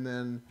compete, and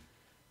then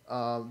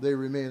they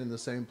remain in the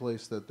same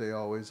place that they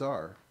always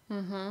are.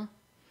 Mm-hmm.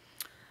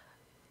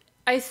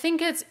 I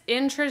think it's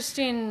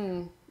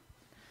interesting.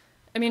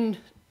 I mean,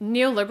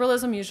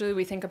 neoliberalism, usually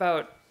we think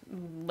about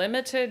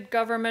limited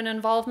government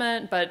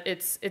involvement, but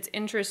it's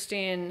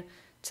interesting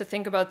to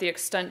think about the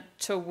extent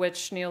to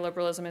which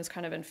neoliberalism is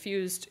kind of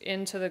infused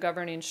into the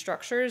governing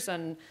structures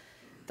and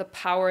the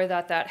power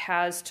that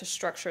has to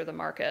structure the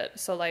market.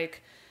 So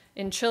like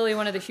in Chile,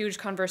 one of the huge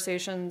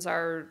conversations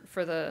are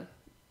for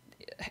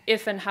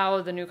if and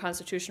how the new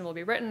constitution will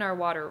be written are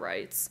water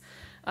rights.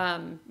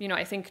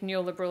 I think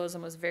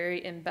neoliberalism was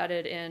very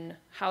embedded in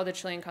how the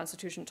Chilean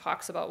constitution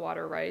talks about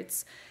water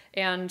rights,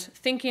 and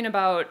thinking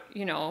about,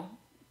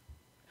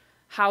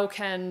 how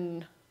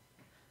can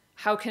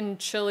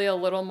Chile a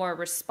little more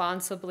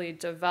responsibly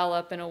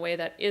develop in a way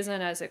that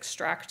isn't as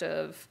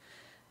extractive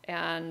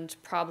and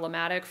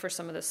problematic for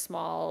some of the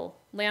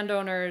small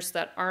landowners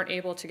that aren't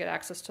able to get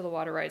access to the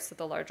water rights that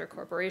the larger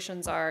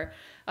corporations are.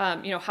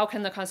 How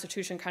can the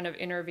Constitution kind of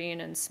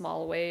intervene in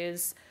small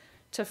ways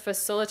to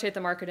facilitate the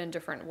market in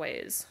different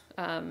ways?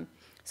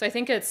 So I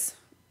think it's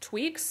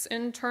tweaks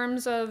in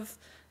terms of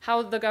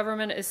how the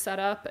government is set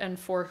up and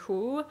for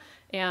who.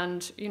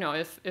 And,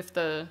 if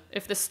the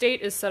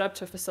state is set up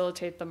to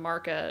facilitate the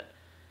market,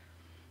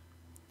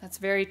 that's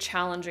very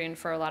challenging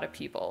for a lot of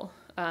people.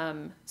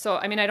 So,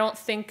 I don't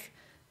think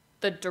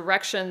the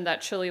direction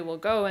that Chile will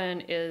go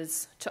in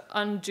is to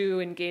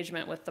undo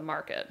engagement with the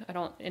market. I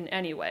don't in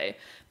any way.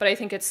 But I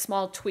think it's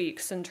small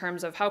tweaks in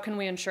terms of how can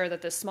we ensure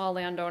that this small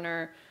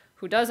landowner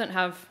who doesn't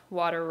have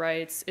water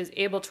rights is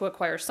able to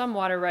acquire some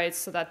water rights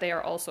so that they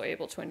are also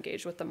able to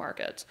engage with the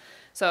market.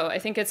 So I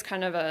think it's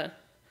kind of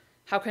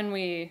how can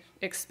we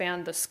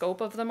expand the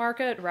scope of the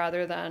market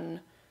rather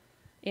than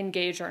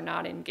engage or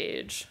not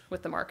engage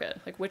with the market?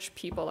 Like which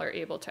people are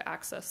able to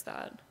access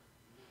that?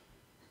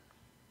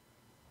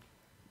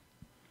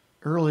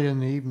 Early in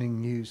the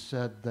evening, you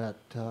said that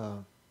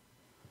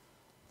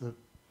the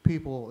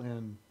people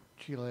in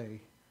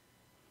Chile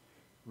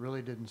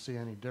really didn't see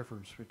any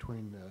difference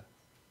between the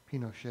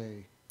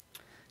Pinochet.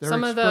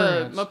 Some of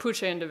the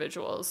Mapuche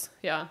individuals,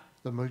 yeah.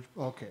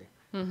 Okay.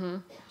 Mm-hmm.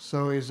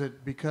 So is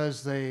it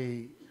because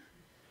they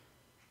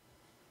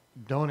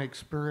don't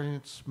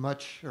experience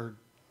much, or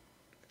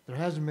there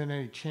hasn't been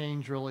any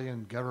change really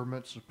in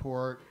government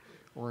support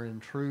or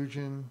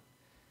intrusion?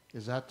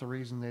 Is that the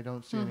reason they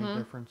don't see any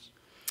difference?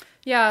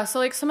 Yeah, so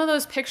like some of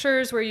those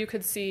pictures where you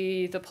could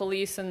see the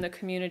police and the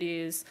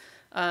communities,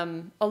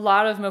 a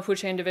lot of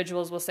Mapuche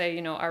individuals will say,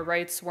 our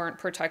rights weren't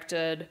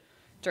protected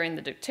during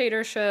the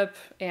dictatorship,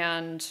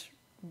 and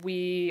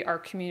our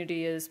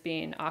community is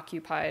being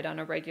occupied on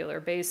a regular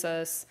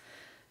basis.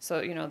 So,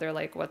 you know, they're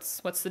like,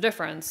 what's the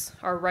difference?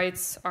 Our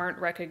rights aren't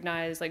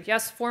recognized. Like,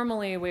 yes,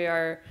 formally we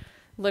are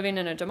living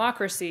in a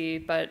democracy,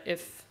 but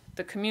if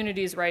the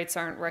community's rights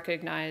aren't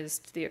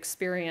recognized, the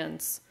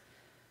experience,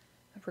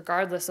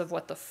 regardless of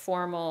what the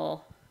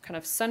formal kind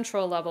of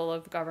central level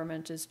of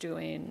government is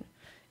doing,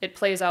 it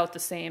plays out the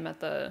same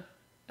at a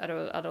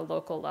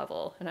local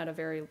level and at a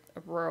very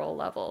rural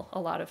level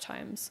a lot of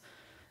times.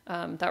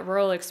 That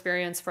rural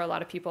experience for a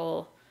lot of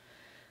people,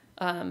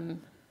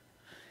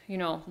 you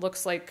know,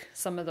 looks like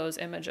some of those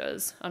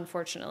images,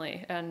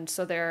 unfortunately. And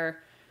so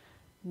they're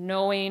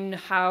knowing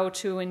how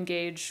to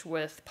engage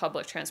with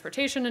public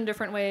transportation in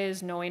different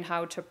ways, knowing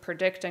how to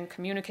predict and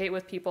communicate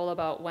with people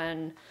about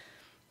when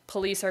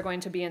police are going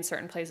to be in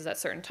certain places at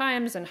certain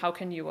times, and how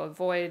can you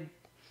avoid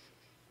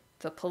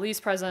the police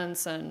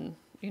presence. And,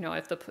 you know,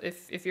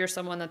 if you're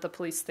someone that the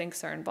police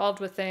thinks are involved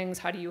with things,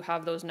 how do you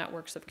have those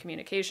networks of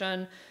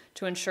communication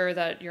to ensure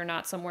that you're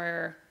not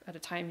somewhere at a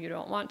time you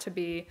don't want to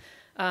be.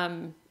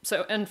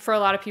 So, and for a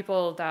lot of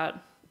people,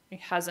 that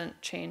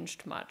hasn't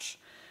changed much.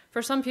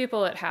 For some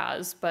people it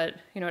has, but,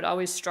 you know, it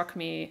always struck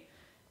me,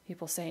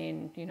 people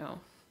saying, you know,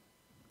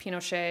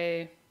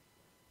 Pinochet,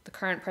 the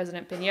current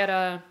president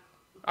Piñera,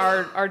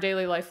 our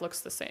daily life looks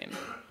the same.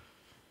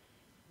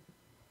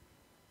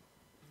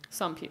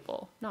 Some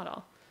people, not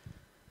all.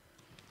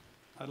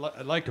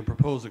 I'd like to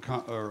propose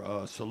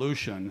a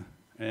solution,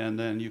 and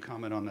then you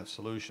comment on that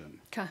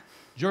solution. Okay.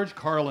 George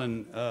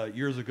Carlin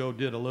years ago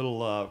did a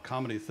little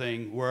comedy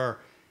thing where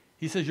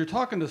he says you're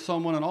talking to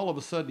someone and all of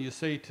a sudden you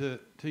say to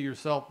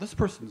yourself, this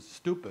person's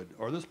stupid,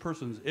 or this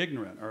person's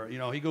ignorant, or, you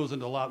know, he goes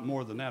into a lot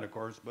more than that, of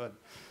course, but,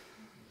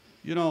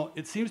 you know,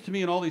 it seems to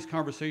me in all these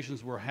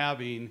conversations we're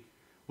having,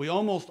 we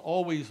almost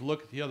always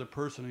look at the other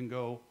person and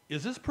go,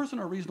 is this person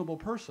a reasonable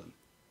person,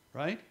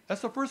 right?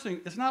 That's the first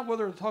thing. It's not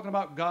whether we're talking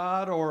about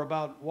God or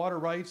about water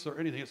rights or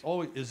anything. It's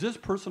always, is this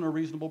person a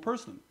reasonable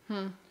person?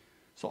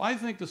 So I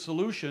think the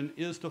solution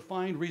is to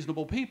find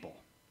reasonable people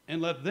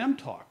and let them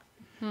talk.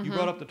 You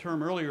brought up the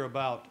term earlier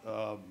about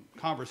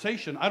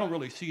conversation. I don't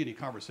really see any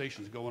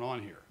conversations going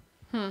on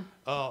here.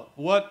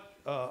 What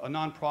a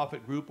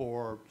nonprofit group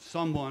or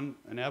someone,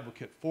 an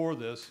advocate for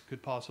this,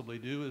 could possibly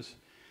do is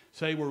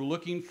say we're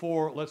looking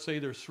for, let's say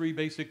there's 3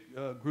 basic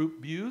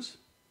group views.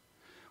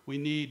 We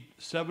need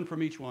 7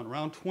 from each one,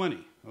 around 20,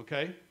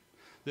 okay,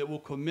 that will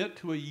commit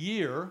to a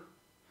year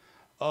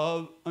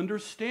of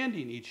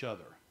understanding each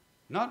other.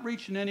 Not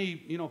reaching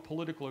any, you know,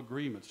 political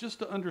agreements, just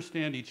to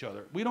understand each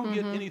other. We don't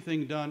get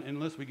anything done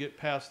unless we get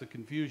past the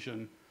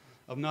confusion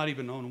of not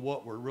even knowing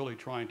what we're really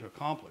trying to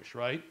accomplish,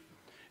 right?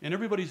 And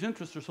everybody's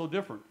interests are so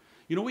different.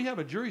 You know, we have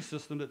a jury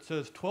system that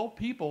says 12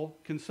 people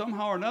can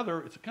somehow or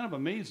another, it's kind of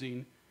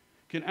amazing,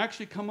 can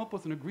actually come up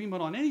with an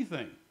agreement on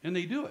anything, and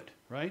they do it,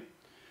 right?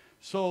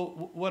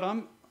 So what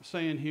I'm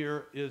saying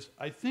here is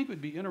I think it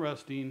would be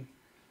interesting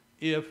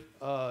if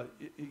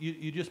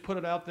you just put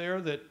it out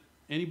there that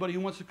anybody who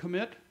wants to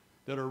commit,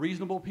 that are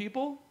reasonable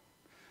people,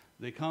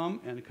 they come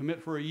and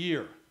commit for a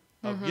year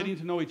of getting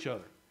to know each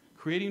other,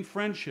 creating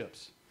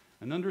friendships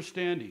and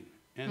understanding,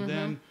 and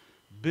then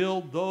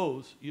build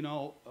those, you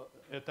know,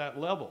 at that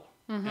level.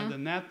 And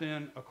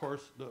then, of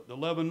course, the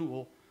leaven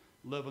will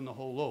leaven the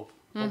whole loaf,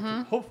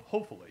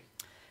 hopefully.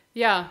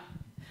 Yeah.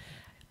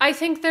 I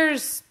think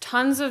there's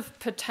tons of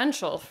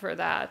potential for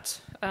that.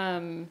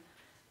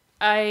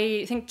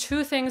 I think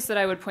 2 things that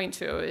I would point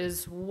to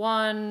is,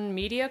 1,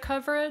 media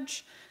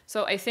coverage.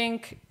 So I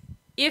think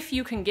if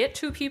you can get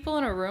 2 people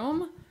in a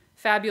room,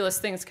 fabulous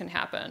things can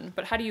happen.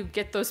 But how do you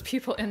get those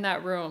people in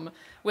that room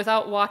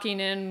without walking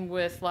in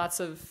with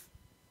lots of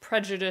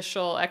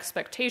prejudicial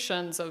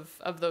expectations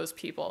of those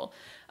people?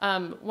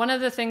 One of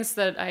the things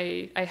that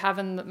I have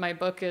in my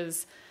book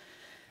is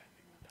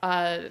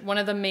one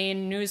of the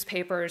main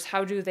newspapers,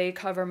 how do they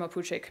cover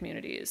Mapuche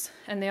communities?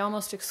 And they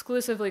almost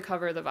exclusively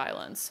cover the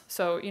violence.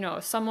 So, you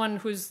know, someone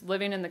who's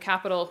living in the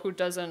capital who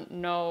doesn't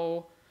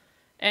know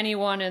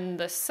anyone in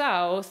the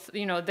South,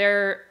 you know,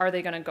 are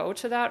they going to go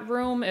to that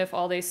room if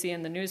all they see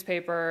in the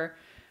newspaper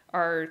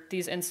are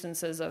these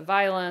instances of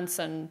violence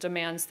and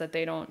demands that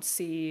they don't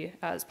see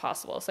as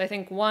possible? So I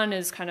think 1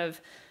 is kind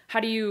of how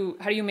do you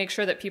make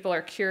sure that people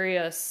are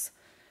curious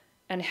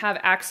and have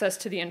access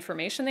to the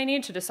information they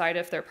need to decide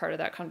if they're part of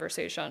that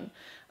conversation.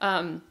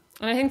 And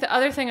I think the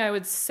other thing I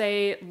would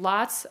say,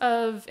 lots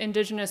of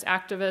Indigenous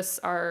activists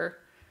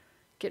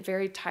get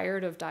very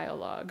tired of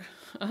dialogue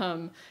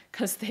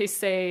because they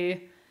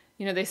say,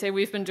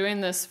 we've been doing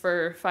this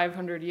for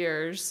 500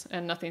 years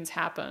and nothing's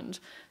happened.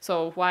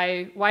 So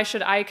why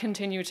should I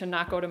continue to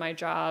not go to my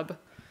job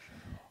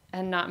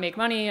and not make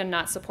money and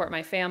not support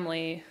my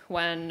family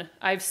when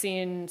I've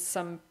seen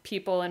some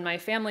people in my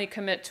family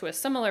commit to a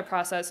similar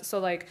process? So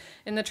like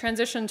in the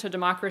transition to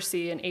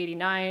democracy in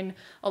 '89,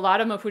 a lot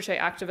of Mapuche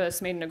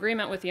activists made an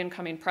agreement with the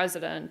incoming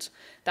president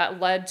that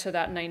led to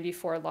that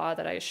 94 law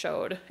that I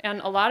showed.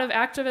 And a lot of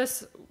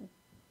activists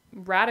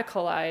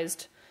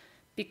radicalized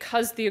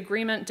because the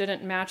agreement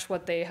didn't match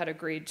what they had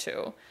agreed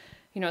to.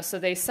 So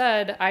they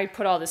said, I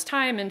put all this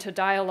time into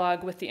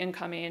dialogue with the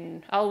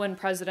incoming Elwyn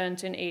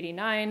president in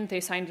 '89.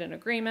 They signed an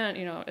agreement.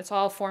 It's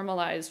all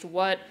formalized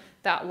what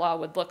that law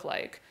would look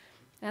like.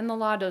 And the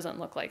law doesn't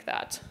look like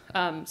that.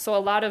 So a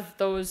lot of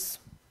those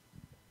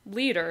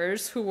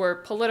leaders who were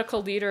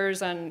political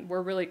leaders and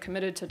were really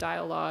committed to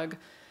dialogue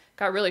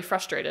got really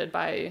frustrated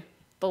by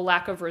the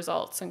lack of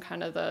results and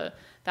kind of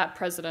that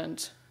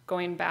president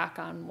going back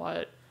on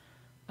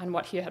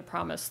what he had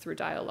promised through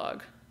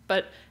dialogue.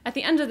 But at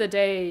the end of the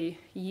day,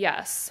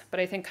 yes. But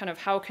I think kind of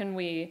how can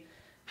we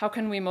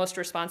most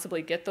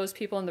responsibly get those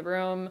people in the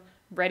room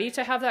ready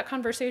to have that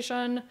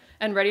conversation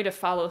and ready to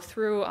follow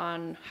through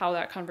on how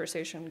that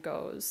conversation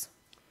goes?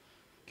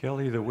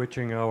 Kelly, the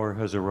witching hour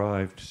has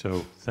arrived, so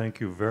thank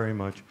you very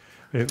much.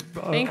 Thank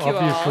you all.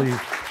 Obviously,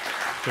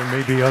 there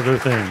may be other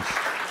things.